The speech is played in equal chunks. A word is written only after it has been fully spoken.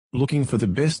Looking for the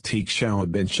best teak shower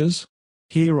benches?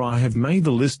 Here I have made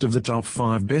the list of the top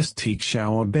 5 best teak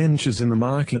shower benches in the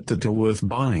market that are worth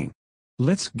buying.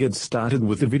 Let's get started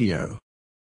with the video.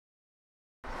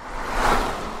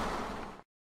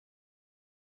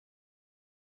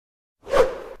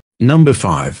 Number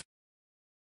 5.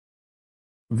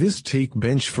 This teak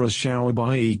bench for a shower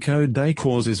by Eco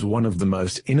Decors is one of the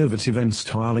most innovative and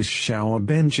stylish shower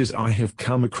benches I have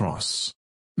come across.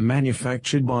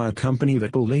 Manufactured by a company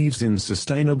that believes in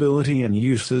sustainability and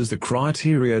uses the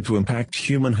criteria to impact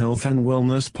human health and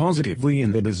wellness positively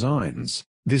in their designs,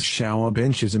 this shower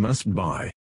bench is a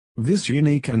must-buy. This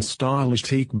unique and stylish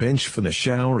teak bench for the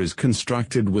shower is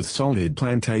constructed with solid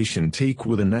plantation teak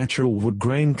with a natural wood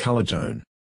grain color tone.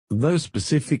 Though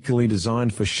specifically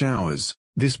designed for showers,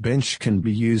 this bench can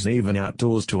be used even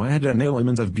outdoors to add an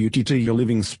element of beauty to your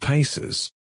living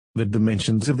spaces. The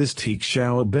dimensions of this teak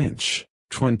shower bench,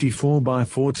 24 by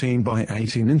 14 by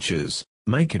 18 inches,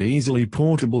 make it easily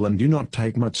portable and do not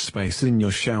take much space in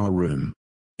your shower room.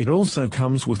 It also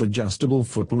comes with adjustable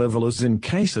foot levelers in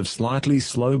case of slightly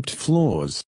sloped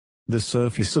floors. The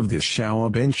surface of this shower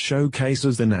bench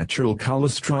showcases the natural color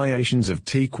striations of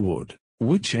teak wood,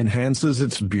 which enhances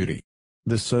its beauty.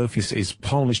 The surface is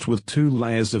polished with 2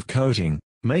 layers of coating,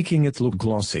 making it look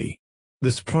glossy.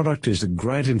 This product is a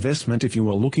great investment if you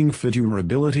are looking for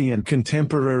durability and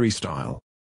contemporary style.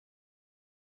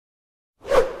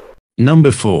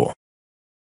 Number 4.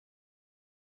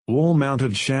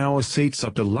 Wall-mounted shower seats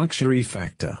up to luxury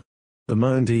factor. The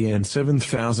Mondian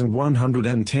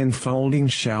 7110 folding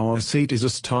shower seat is a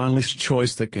stylish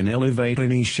choice that can elevate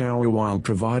any shower while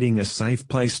providing a safe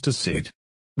place to sit.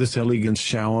 This elegant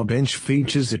shower bench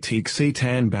features a teak seat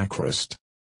and backrest.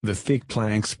 The thick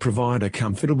planks provide a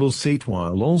comfortable seat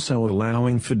while also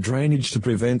allowing for drainage to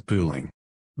prevent pooling.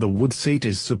 The wood seat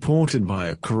is supported by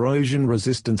a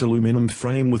corrosion-resistant aluminum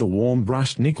frame with a warm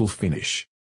brushed nickel finish.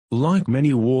 Like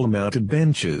many wall-mounted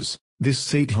benches, this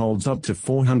seat holds up to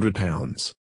 400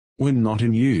 pounds. When not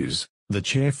in use, the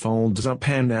chair folds up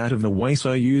and out of the way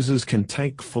so users can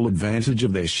take full advantage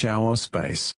of their shower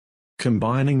space.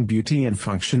 Combining beauty and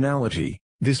functionality,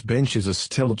 this bench is a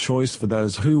stellar choice for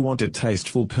those who want a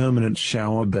tasteful permanent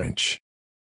shower bench.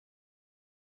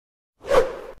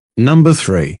 Number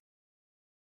 3.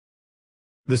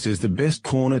 This is the best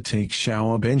corner teak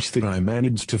shower bench that I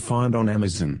managed to find on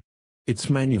Amazon. Its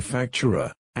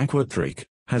manufacturer, Teak,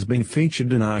 has been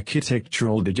featured in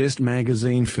Architectural Digest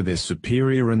magazine for their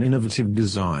superior and innovative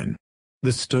design.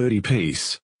 The sturdy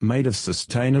piece, made of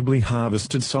sustainably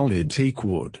harvested solid teak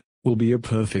wood, will be a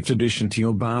perfect addition to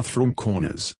your bathroom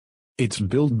corners. It's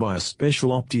built by a special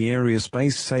opti-area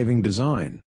space-saving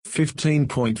design,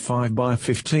 15.5 by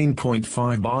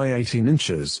 15.5 by 18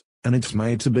 inches, and it's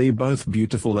made to be both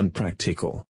beautiful and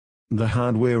practical. The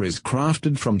hardware is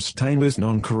crafted from stainless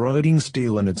non-corroding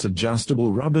steel and its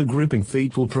adjustable rubber gripping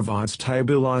feet will provide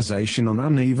stabilization on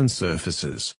uneven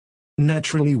surfaces.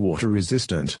 Naturally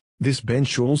water-resistant, this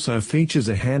bench also features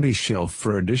a handy shelf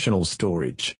for additional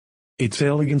storage. Its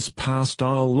elegant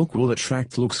spa-style look will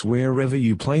attract looks wherever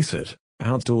you place it,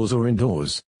 outdoors or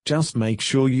indoors. Just make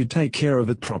sure you take care of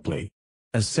it properly.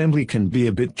 Assembly can be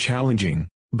a bit challenging,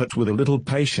 but with a little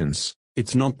patience,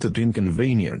 it's not that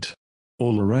inconvenient.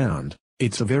 All around,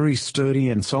 it's a very sturdy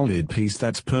and solid piece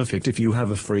that's perfect if you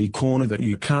have a free corner that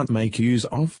you can't make use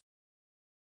of.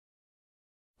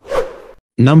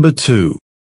 Number 2.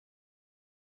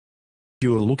 If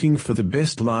you are looking for the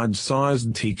best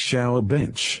large-sized teak shower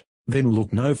bench, then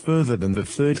look no further than the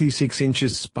 36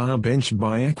 inches spa bench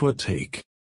by Teak.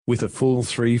 With a full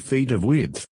 3 feet of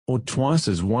width, or twice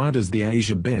as wide as the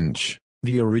Asia bench,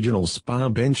 the original spa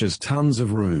bench has tons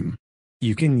of room.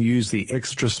 You can use the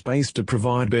extra space to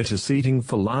provide better seating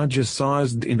for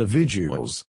larger-sized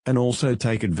individuals, and also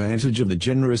take advantage of the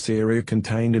generous area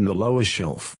contained in the lower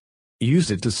shelf. Use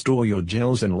it to store your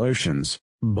gels and lotions,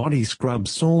 body scrub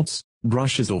salts,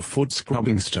 brushes or foot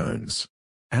scrubbing stones.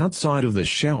 Outside of the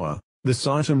shower, this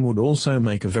item would also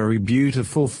make a very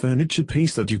beautiful furniture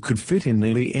piece that you could fit in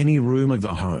nearly any room of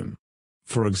the home.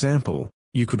 For example,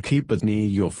 you could keep it near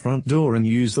your front door and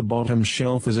use the bottom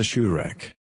shelf as a shoe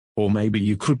rack. Or maybe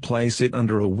you could place it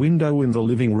under a window in the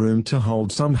living room to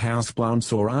hold some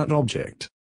houseplants or art object.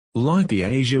 Like the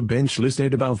Asia bench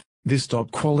listed above, this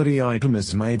top-quality item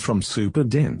is made from super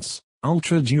dense,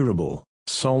 ultra-durable,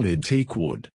 solid teak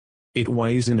wood. It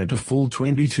weighs in at a full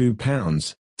 22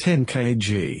 pounds, 10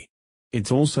 kg.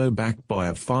 It's also backed by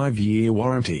a 5-year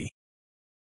warranty.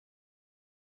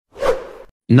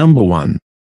 Number 1.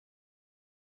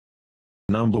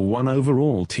 Number 1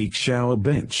 overall teak shower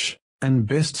bench, and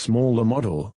best smaller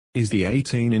model, is the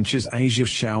 18 inches Asia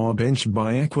shower bench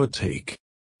by Teak.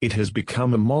 It has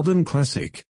become a modern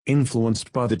classic,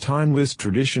 influenced by the timeless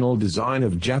traditional design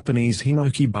of Japanese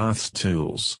hinoki bath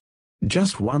stools.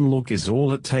 Just one look is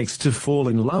all it takes to fall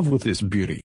in love with this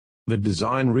beauty. The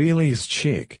design really is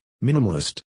chic,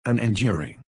 minimalist, and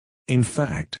enduring. In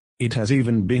fact, it has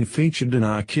even been featured in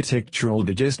Architectural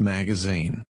Digest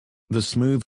magazine. The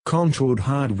smooth, contoured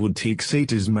hardwood teak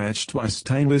seat is matched by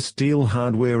stainless steel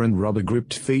hardware and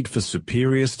rubber-gripped feet for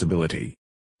superior stability.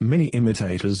 Many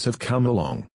imitators have come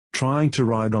along, trying to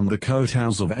ride on the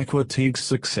coattails of Aqua Teak's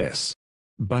success.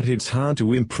 But it's hard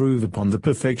to improve upon the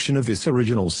perfection of this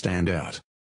original standout.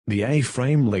 The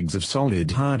A-frame legs of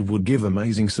solid hardwood give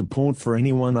amazing support for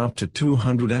anyone up to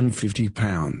 250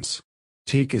 pounds.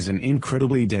 Teak is an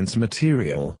incredibly dense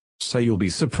material, so you'll be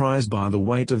surprised by the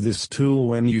weight of this tool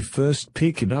when you first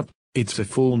pick it up. It's a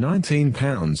full 19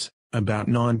 pounds, about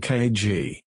 9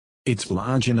 kg. It's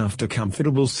large enough to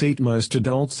comfortably seat most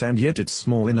adults, and yet it's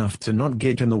small enough to not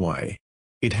get in the way.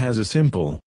 It has a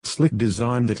simple, slick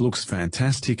design that looks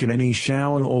fantastic in any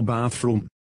shower or bathroom.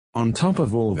 On top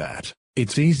of all that,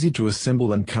 it's easy to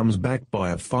assemble and comes backed by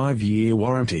a 5-year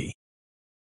warranty.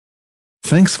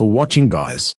 Thanks for watching,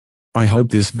 guys. I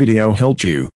hope this video helped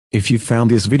you. If you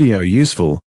found this video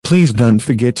useful, please don't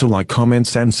forget to like,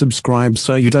 comments and subscribe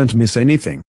so you don't miss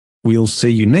anything. We'll see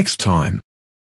you next time.